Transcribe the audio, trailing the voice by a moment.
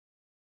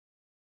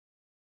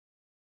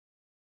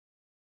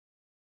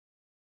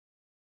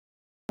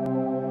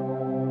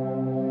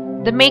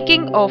The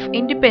making of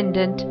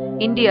independent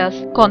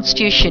India's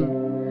constitution.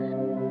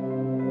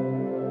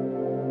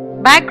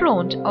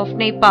 Background of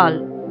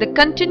Nepal. The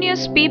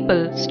continuous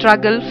people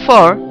struggle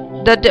for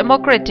the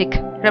democratic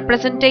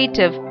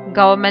representative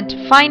government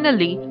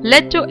finally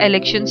led to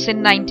elections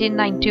in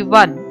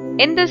 1991.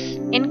 In this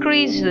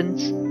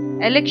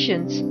increasing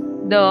elections,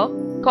 the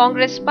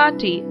Congress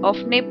Party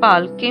of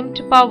Nepal came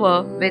to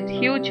power with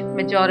huge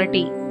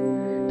majority.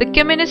 The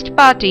Communist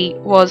Party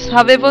was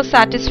however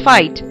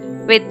satisfied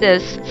with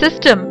this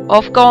system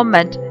of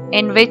government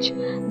in which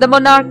the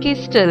monarchy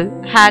still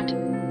had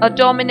a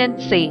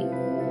dominant say.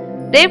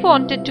 They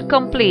wanted to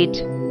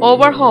complete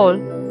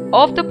overhaul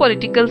of the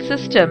political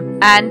system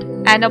and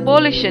an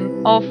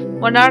abolition of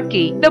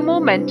monarchy. The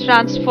movement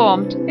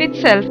transformed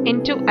itself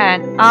into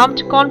an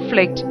armed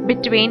conflict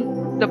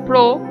between the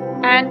pro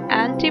and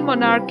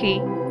anti-monarchy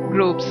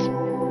groups.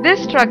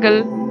 This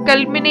struggle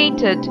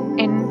culminated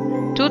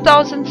in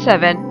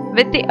 2007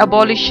 with the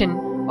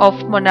abolition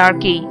of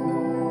monarchy.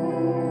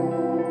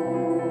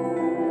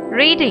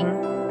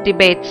 Reading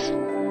debates.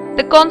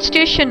 The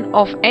constitution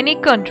of any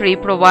country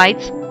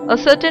provides a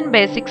certain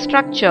basic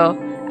structure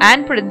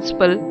and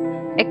principle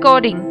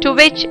according to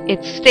which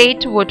its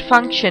state would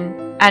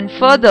function and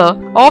further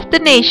of the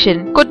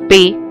nation could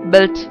be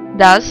built.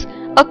 Thus,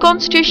 a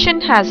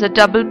constitution has a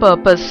double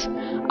purpose,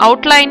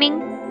 outlining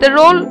the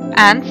role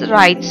and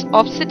rights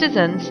of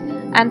citizens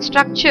and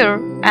structure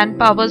and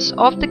powers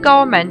of the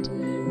government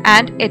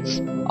and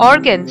its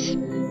organs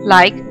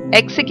like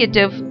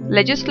executive,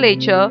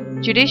 legislature,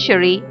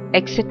 judiciary,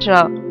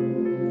 etc.,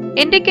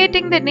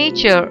 indicating the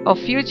nature of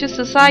future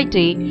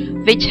society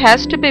which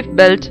has to be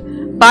built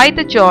by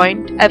the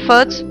joint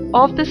efforts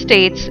of the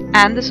states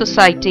and the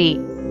society.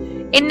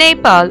 In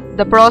Nepal,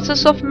 the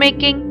process of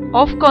making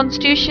of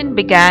constitution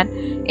began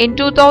in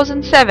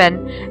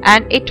 2007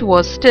 and it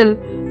was still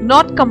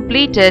not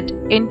completed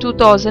in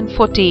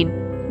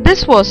 2014.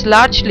 This was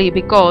largely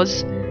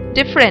because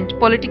different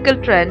political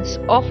trends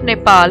of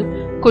Nepal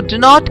could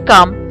not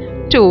come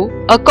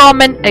to a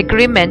common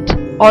agreement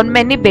on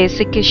many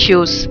basic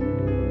issues.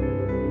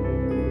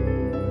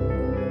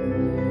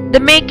 The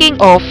making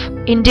of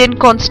Indian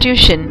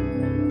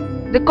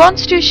Constitution. The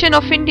Constitution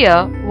of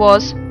India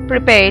was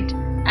prepared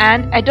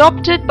and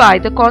adopted by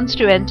the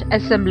Constituent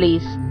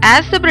Assemblies.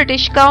 As the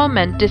British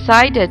government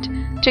decided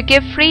to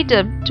give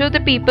freedom to the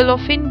people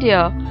of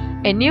India,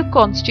 a new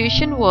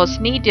constitution was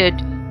needed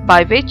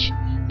by which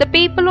the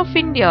people of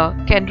India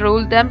can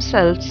rule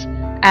themselves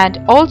and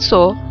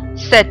also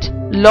set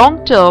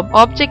long-term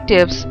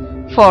objectives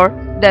for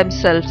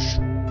themselves.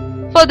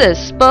 For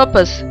this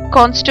purpose,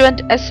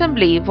 Constituent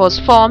Assembly was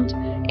formed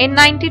in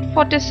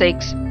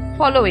 1946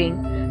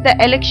 following the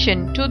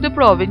election to the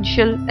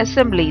provincial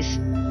assemblies.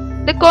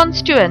 The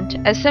Constituent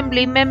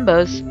Assembly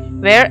members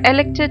were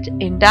elected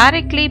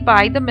indirectly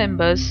by the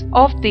members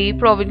of the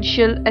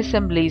provincial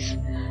assemblies.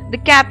 The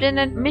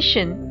cabinet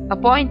mission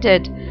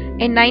appointed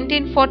in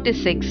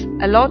 1946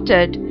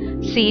 allotted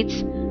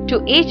seats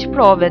to each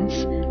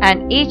province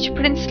and each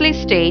princely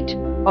state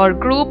or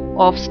group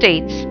of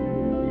states.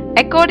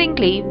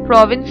 Accordingly,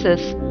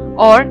 provinces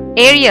or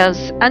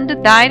areas under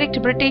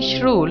direct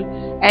British rule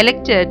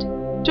elected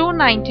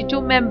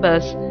 292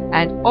 members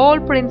and all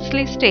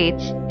princely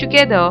states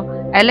together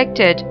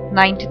elected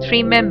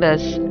 93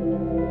 members.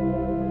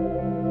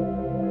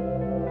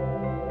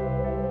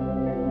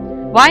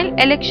 While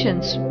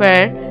elections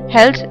were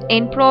held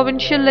in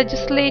provincial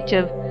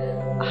legislative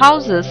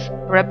houses,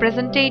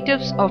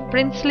 representatives of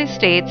princely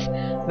states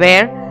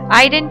were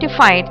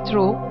identified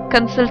through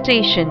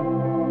consultation.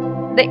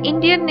 The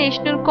Indian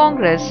National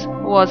Congress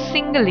was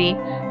singly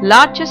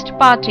largest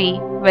party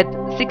with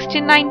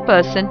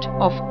 69%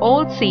 of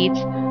all seats,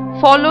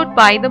 followed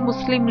by the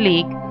Muslim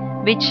League,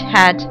 which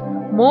had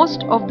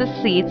most of the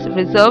seats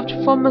reserved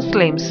for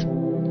Muslims.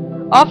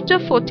 After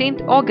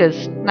 14th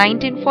August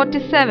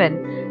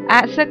 1947,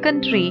 as a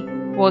country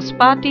was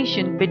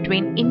partitioned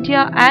between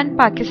India and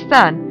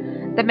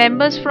Pakistan, the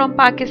members from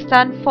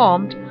Pakistan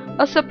formed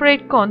a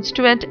separate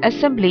Constituent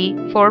Assembly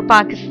for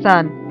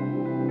Pakistan.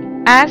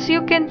 As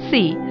you can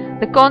see,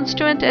 the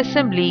Constituent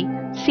Assembly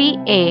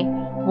CA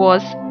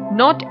was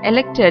not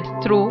elected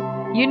through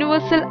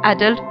universal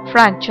adult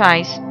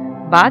franchise,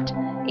 but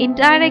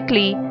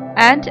indirectly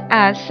and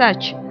as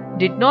such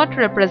did not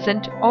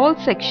represent all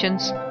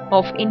sections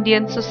of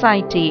Indian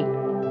society.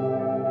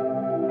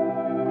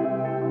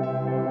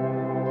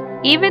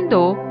 Even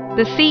though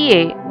the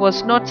CA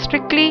was not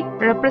strictly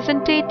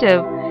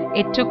representative,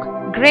 it took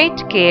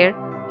great care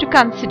to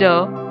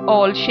consider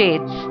all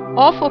shades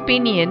of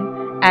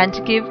opinion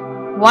and give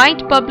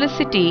wide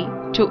publicity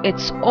to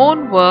its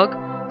own work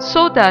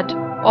so that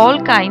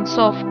all kinds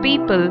of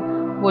people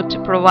would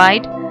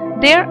provide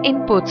their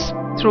inputs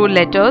through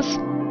letters,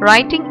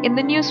 writing in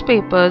the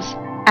newspapers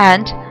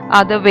and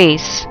other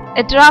ways.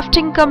 A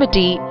drafting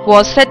committee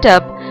was set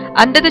up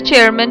under the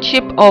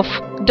chairmanship of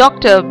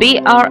Dr.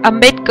 B.R.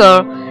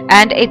 Ambedkar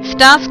and its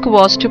task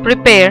was to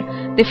prepare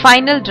the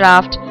final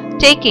draft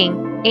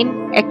taking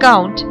in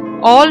account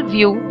all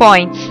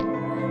viewpoints.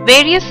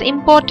 Various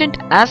important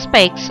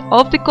aspects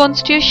of the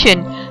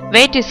constitution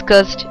were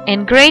discussed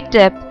in great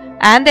depth,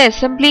 and the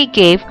assembly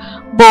gave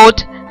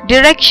both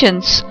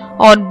directions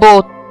on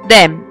both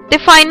them. The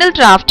final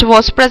draft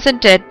was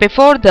presented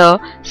before the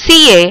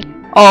CA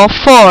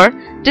for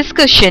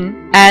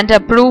discussion and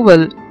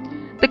approval.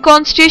 The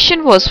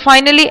constitution was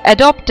finally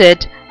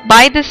adopted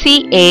by the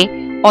CA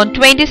on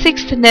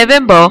 26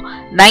 November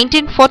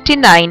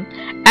 1949,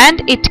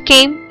 and it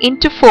came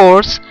into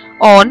force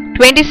on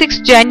 26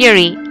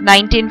 January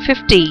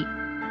 1950.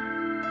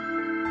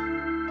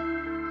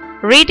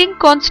 Reading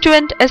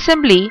Constituent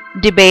Assembly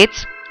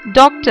debates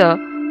Dr.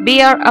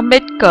 B.R.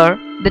 Ambedkar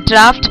the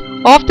draft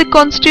of the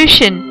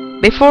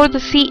Constitution before the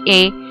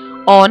CA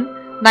on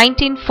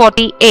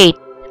 1948.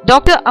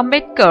 Dr.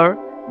 Ambedkar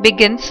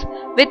begins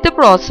with the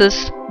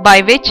process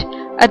by which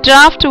a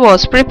draft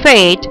was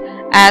prepared,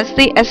 as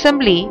the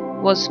Assembly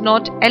was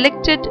not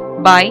elected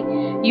by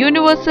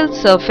universal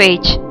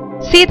suffrage.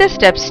 See the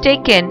steps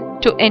taken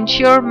to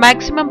ensure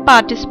maximum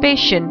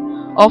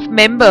participation of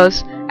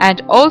members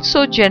and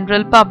also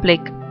general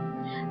public.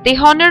 The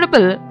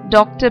Honorable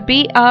Dr.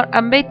 B.R.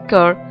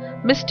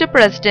 Ambedkar, Mr.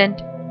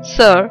 President,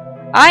 Sir,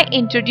 I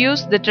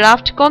introduce the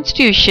draft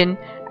constitution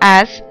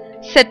as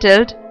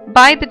settled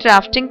by the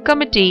drafting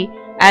committee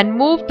and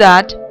move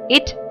that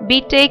it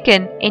be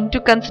taken into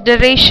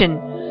consideration.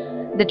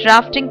 The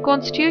drafting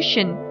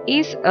constitution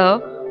is a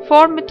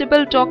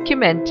formidable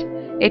document.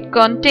 It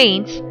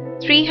contains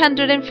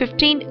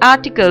 315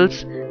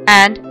 articles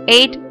and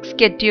 8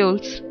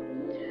 schedules.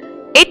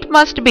 It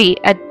must be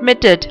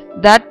admitted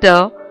that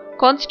the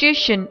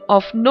constitution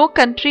of no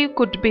country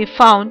could be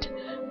found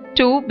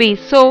to be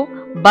so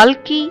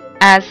bulky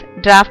as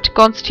draft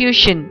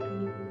constitution.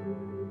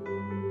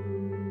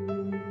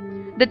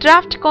 The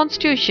draft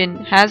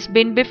constitution has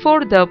been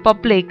before the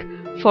public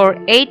for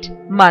 8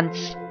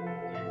 months.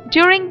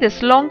 During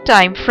this long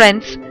time,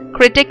 friends,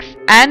 critics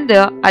and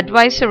the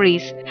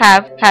advisories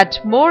have had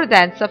more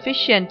than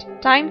sufficient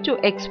time to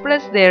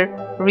express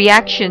their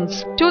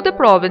reactions to the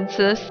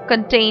provisions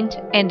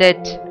contained in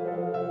it.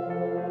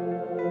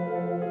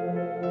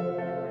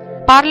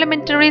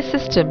 Parliamentary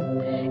system.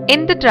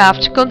 In the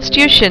draft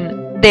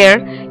constitution, there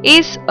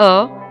is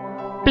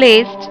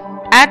placed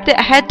at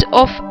the head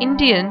of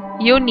Indian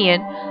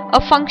Union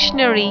a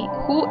functionary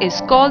who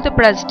is called the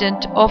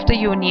President of the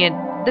Union.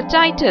 The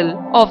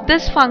title of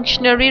this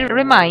functionary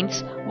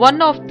remains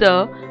one of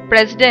the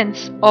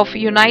Presidents of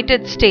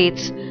United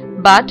States,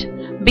 but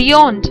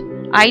beyond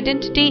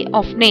identity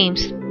of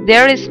names,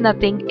 there is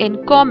nothing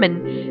in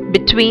common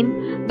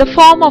between the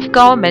form of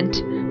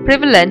government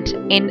prevalent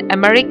in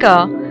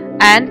America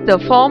and the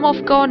form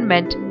of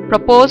government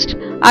proposed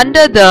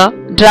under the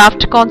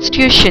draft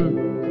constitution.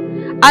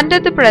 Under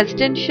the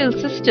presidential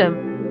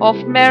system of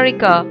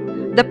America,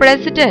 the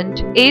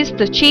President is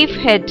the chief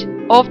head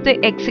of the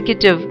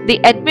executive.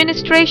 The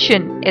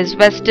administration is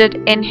vested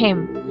in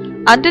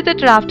him. Under the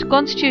draft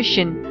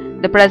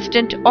constitution, the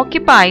President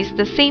occupies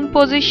the same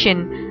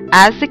position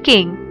as the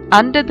King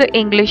under the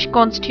English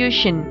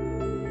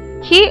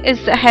constitution. He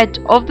is the head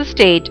of the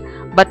state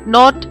but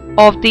not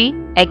of the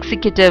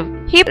executive.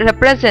 He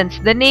represents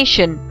the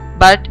nation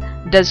but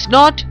does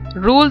not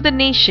rule the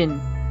nation.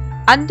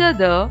 Under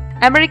the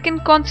American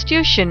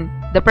Constitution,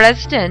 the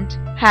President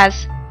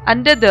has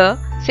under the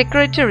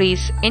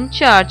secretaries in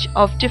charge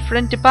of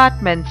different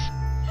departments.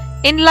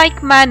 In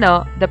like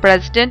manner, the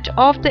President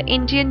of the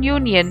Indian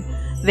Union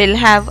will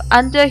have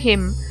under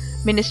him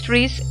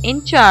ministries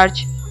in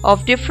charge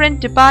of different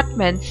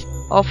departments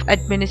of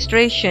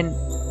administration.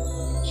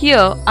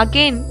 Here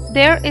again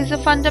there is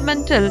a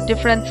fundamental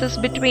differences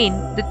between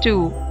the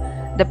two.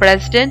 The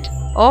President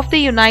of the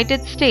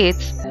United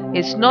States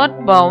is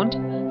not bound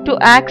to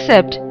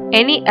accept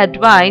any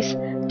advice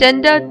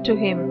tendered to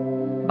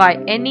him by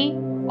any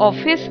of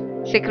his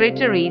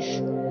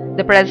secretaries.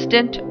 The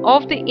President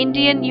of the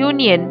Indian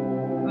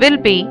Union will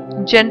be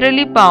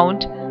generally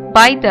bound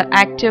by the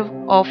active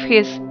of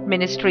his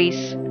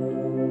ministries.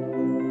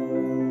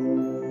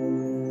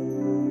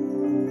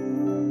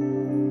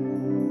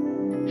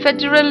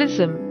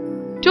 Federalism.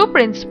 Two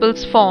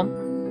principles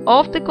form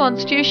of the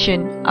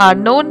Constitution are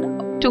known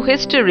to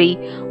history.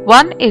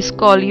 One is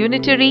called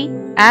unitary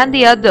and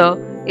the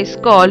other is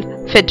called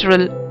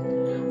federal.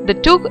 The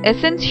two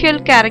essential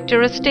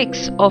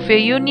characteristics of a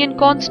union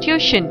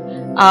constitution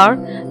are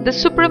the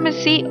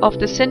supremacy of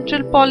the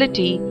central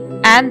polity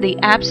and the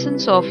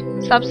absence of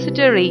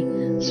subsidiary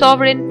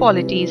sovereign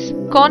polities.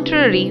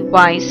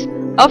 Contrariwise,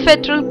 a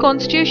federal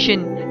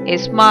constitution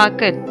is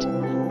marked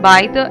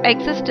by the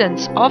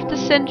existence of the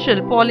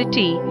central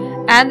polity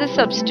and the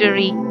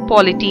subsidiary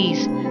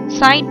polities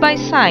side by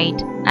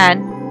side,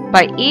 and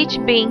by each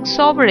being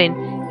sovereign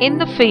in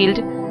the field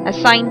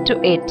assigned to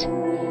it.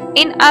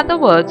 In other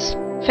words,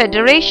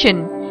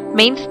 federation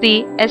means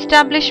the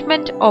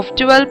establishment of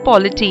dual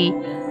polity.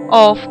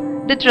 Of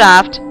the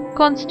draft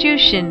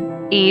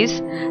constitution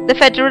is the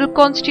federal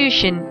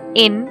constitution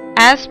in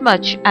as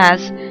much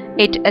as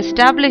it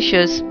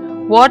establishes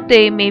what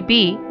they may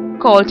be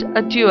called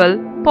a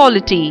dual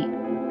polity.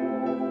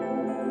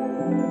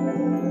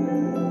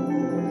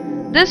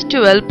 This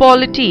dual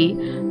polity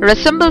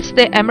resembles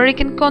the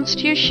American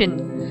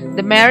Constitution.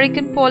 The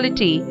American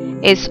polity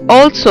is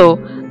also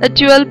a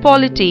dual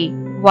polity.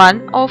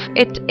 One of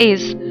it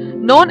is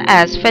known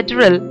as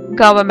federal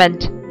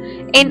government.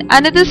 In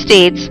another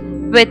states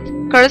with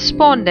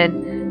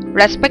correspondent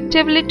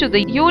respectively to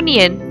the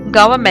union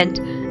government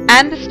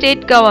and the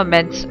state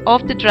governments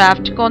of the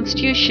draft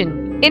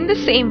constitution. In the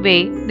same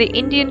way, the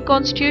Indian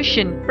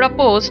constitution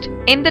proposed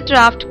in the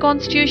draft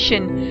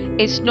constitution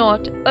is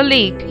not a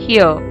league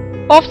here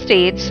of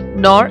states,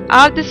 nor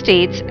are the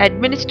states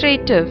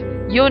administrative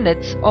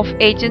units of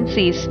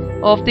agencies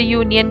of the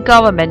union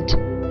government.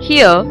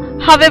 Here,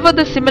 however,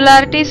 the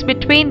similarities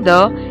between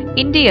the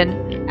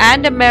Indian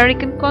and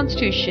American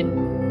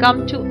constitution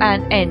come to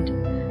an end.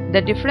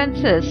 The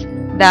differences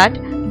that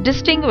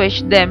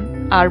distinguish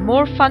them are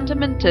more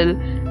fundamental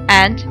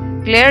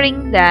and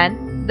glaring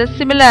than the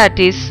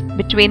similarities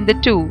between the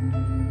two.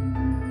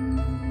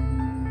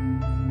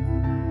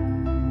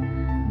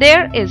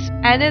 There is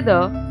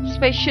another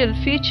special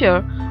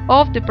feature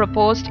of the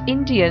proposed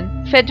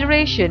Indian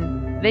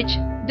Federation which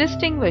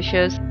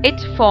distinguishes it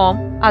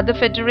from other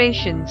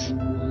federations.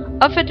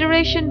 A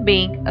federation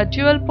being a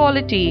dual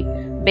polity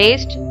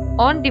based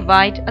on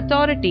divided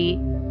authority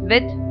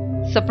with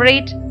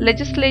separate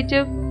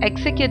legislative,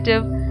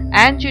 executive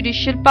and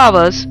judicial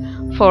powers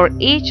for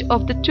each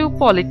of the two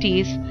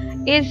polities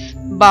is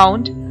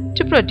bound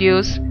to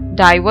produce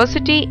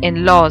diversity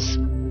in laws,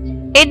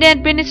 in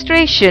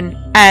administration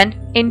and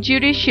in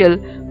judicial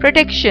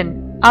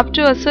protection. Up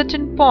to a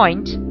certain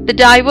point, the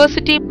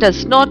diversity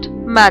does not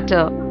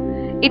matter.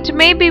 It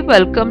may be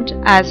welcomed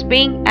as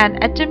being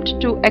an attempt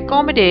to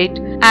accommodate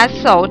as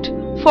sought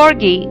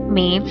forgy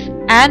means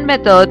and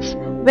methods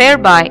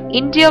whereby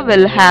India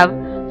will have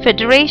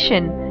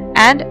federation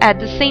and at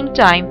the same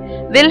time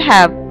will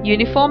have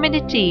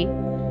uniformity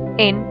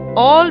in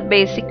all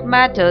basic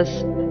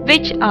matters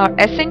which are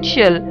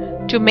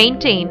essential to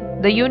maintain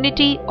the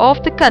unity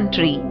of the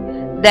country.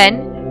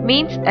 Then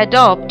means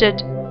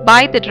adopted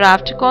by the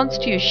draft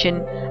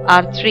constitution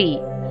are three: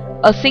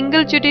 a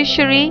single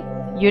judiciary,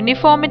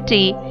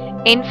 uniformity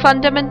in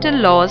fundamental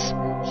laws,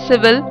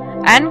 civil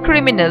and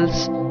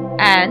criminals,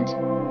 and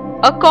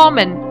a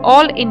common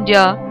all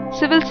India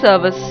civil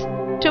service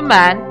to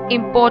man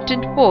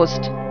important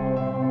post.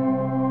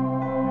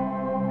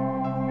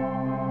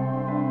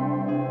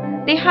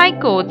 The High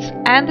Courts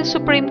and the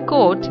Supreme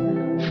Court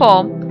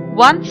form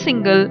one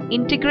single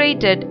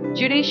integrated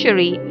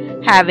judiciary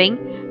having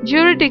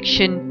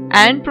jurisdiction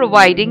and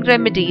providing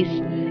remedies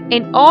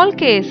in all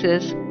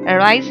cases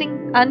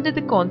arising under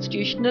the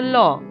constitutional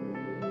law,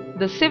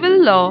 the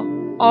civil law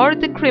or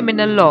the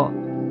criminal law.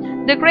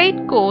 The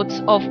great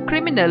courts of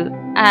criminal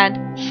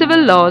and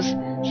civil laws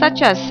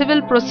such as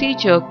Civil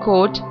Procedure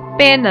Code,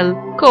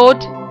 Penal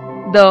Code,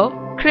 the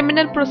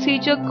Criminal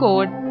Procedure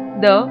Code,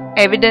 the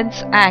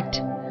Evidence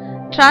Act,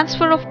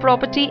 Transfer of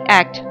Property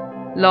Act,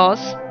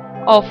 laws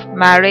of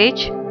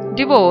marriage,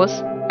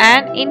 divorce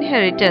and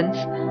inheritance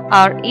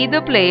are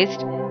either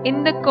placed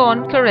in the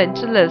concurrent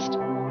list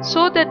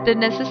so that the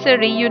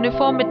necessary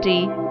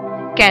uniformity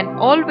can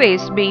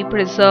always be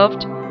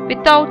preserved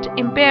without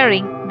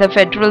impairing the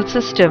federal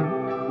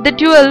system. The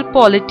dual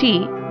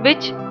polity,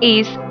 which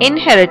is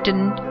inherent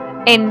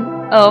in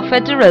a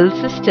federal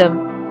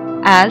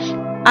system, as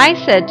I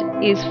said,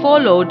 is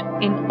followed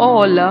in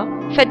all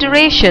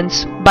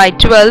federations by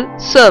dual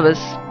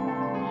service.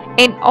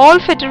 In all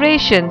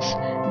federations,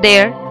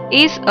 there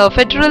is a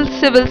federal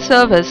civil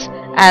service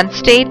and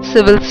state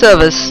civil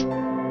service.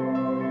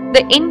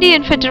 The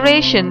Indian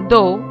Federation,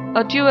 though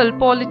a dual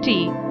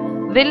polity,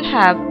 will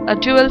have a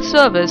dual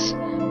service,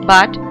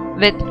 but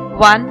with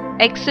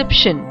one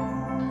exception.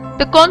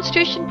 The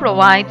Constitution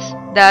provides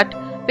that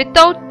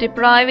without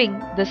depriving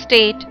the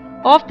state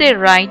of their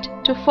right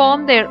to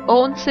form their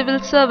own civil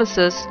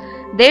services,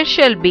 there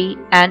shall be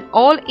an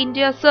All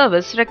India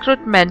Service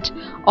recruitment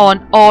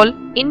on All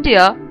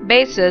India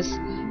basis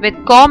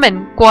with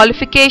common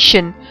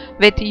qualification,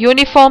 with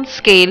uniform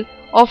scale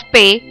of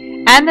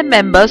pay, and the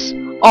members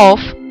of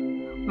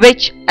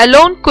which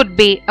alone could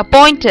be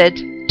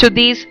appointed to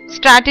these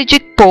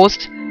strategic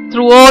posts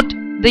throughout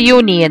the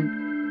Union.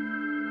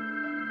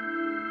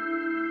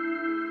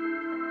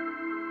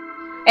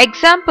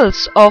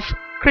 Examples of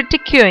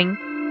critiquing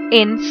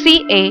in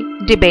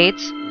CA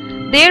debates.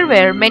 There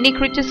were many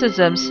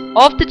criticisms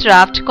of the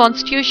draft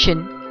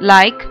constitution,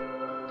 like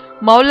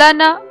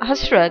Maulana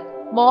Hasrat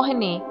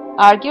Mohani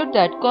argued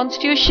that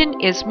constitution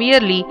is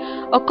merely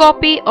a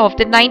copy of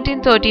the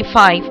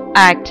 1935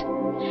 Act.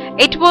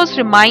 It was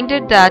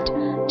reminded that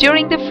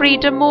during the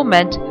freedom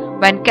movement,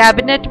 when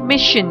cabinet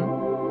mission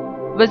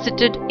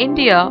visited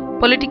India,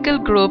 political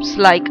groups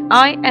like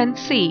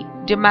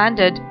INC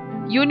demanded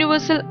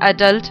universal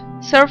adult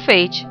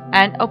suffrage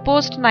and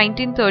opposed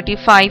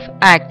 1935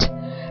 Act.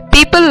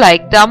 People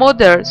like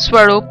Damodar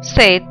Swarup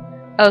Seth,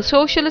 a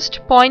socialist,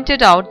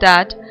 pointed out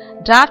that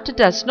draft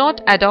does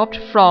not adopt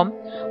from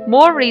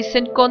more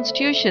recent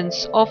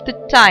constitutions of the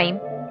time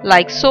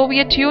like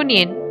Soviet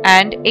Union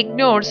and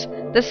ignores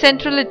the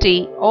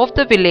centrality of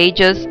the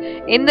villages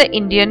in the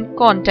Indian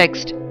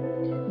context.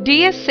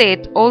 D.S.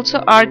 Seth also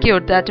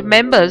argued that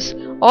members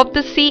of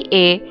the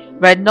CA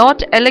were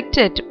not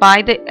elected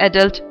by the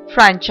adult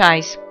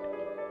franchise.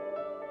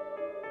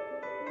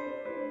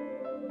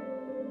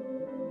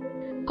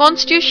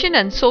 Constitution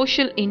and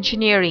social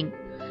engineering.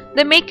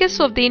 The makers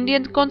of the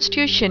Indian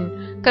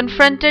Constitution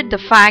confronted the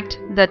fact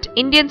that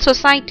Indian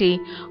society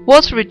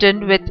was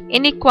written with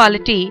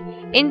inequality,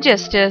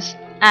 injustice,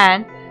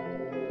 and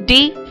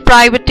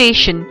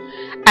deprivation,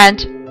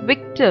 and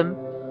victim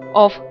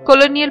of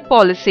colonial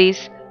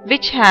policies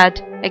which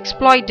had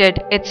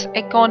exploited its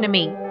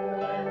economy.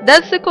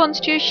 Thus, the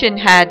Constitution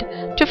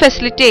had to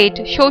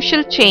facilitate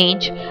social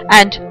change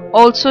and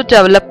also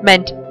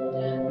development.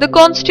 The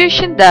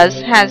Constitution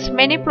thus has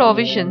many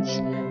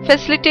provisions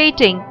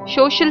facilitating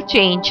social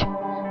change.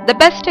 The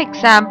best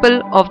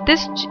example of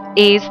this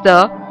is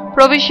the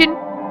provision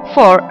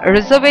for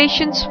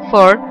reservations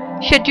for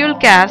scheduled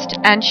caste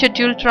and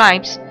scheduled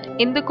tribes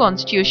in the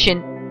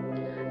Constitution.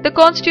 The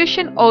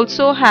Constitution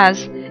also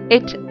has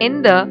it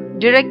in the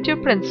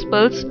directive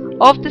principles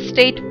of the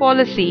state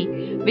policy,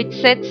 which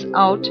sets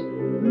out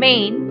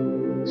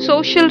main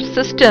social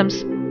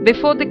systems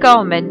before the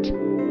government.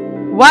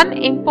 One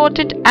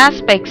important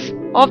aspect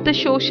of the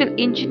social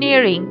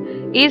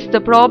engineering is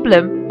the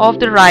problem of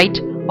the right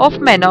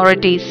of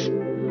minorities.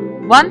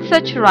 One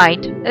such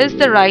right is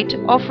the right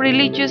of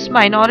religious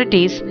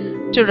minorities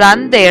to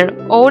run their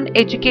own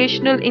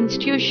educational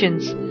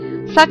institutions.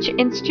 Such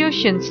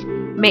institutions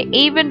may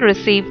even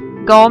receive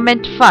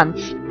government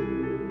funds.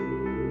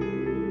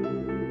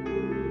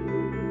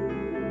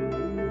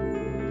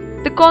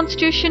 The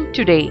Constitution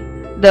today.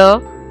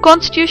 The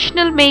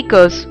constitutional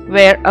makers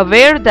were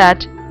aware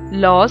that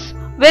laws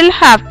will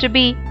have to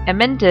be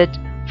amended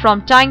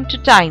from time to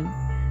time.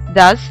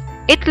 Thus,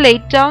 it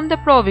laid down the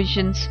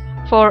provisions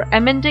for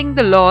amending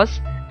the laws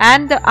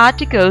and the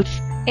articles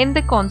in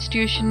the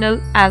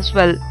constitutional as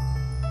well.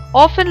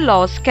 Often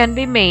laws can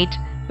be made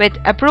with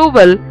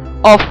approval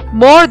of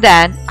more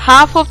than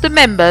half of the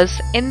members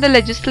in the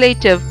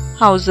legislative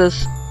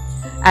houses,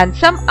 and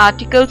some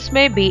articles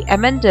may be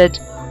amended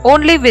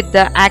only with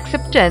the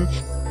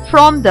acceptance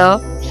from the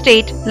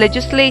state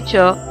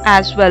legislature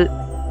as well.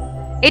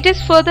 It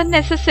is further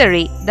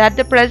necessary that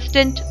the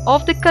President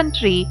of the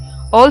country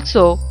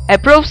also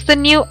approves the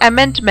new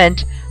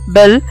amendment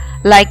bill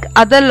like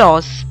other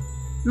laws.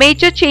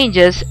 Major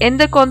changes in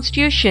the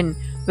Constitution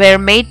were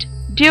made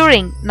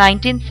during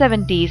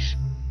 1970s.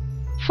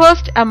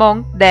 First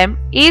among them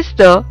is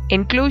the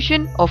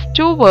inclusion of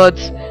two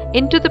words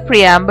into the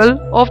preamble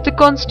of the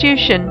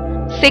Constitution,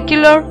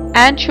 secular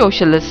and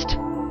socialist.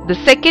 The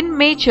second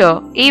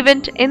major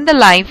event in the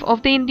life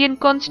of the Indian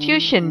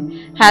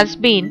Constitution has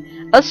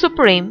been a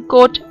Supreme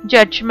Court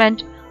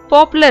judgment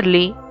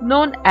popularly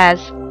known as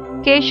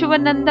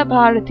Keshavananda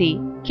Bharati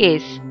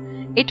case.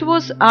 It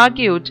was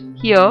argued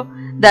here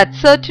that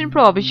certain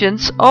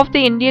provisions of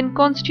the Indian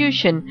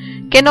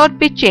Constitution cannot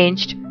be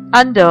changed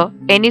under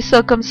any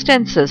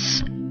circumstances.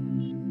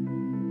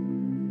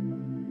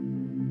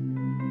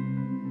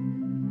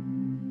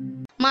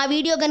 మా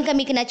video గనుక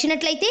మీకు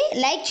నచ్చినట్లయితే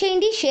like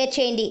చేయండి, share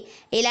చేయండి.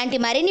 ఇలాంటి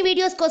మరిన్ని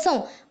videos కోసం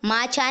మా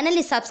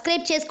ఛానల్ని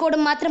సబ్స్క్రైబ్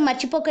చేసుకోవడం మాత్రం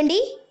మర్చిపోకండి.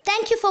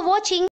 Thank you for watching.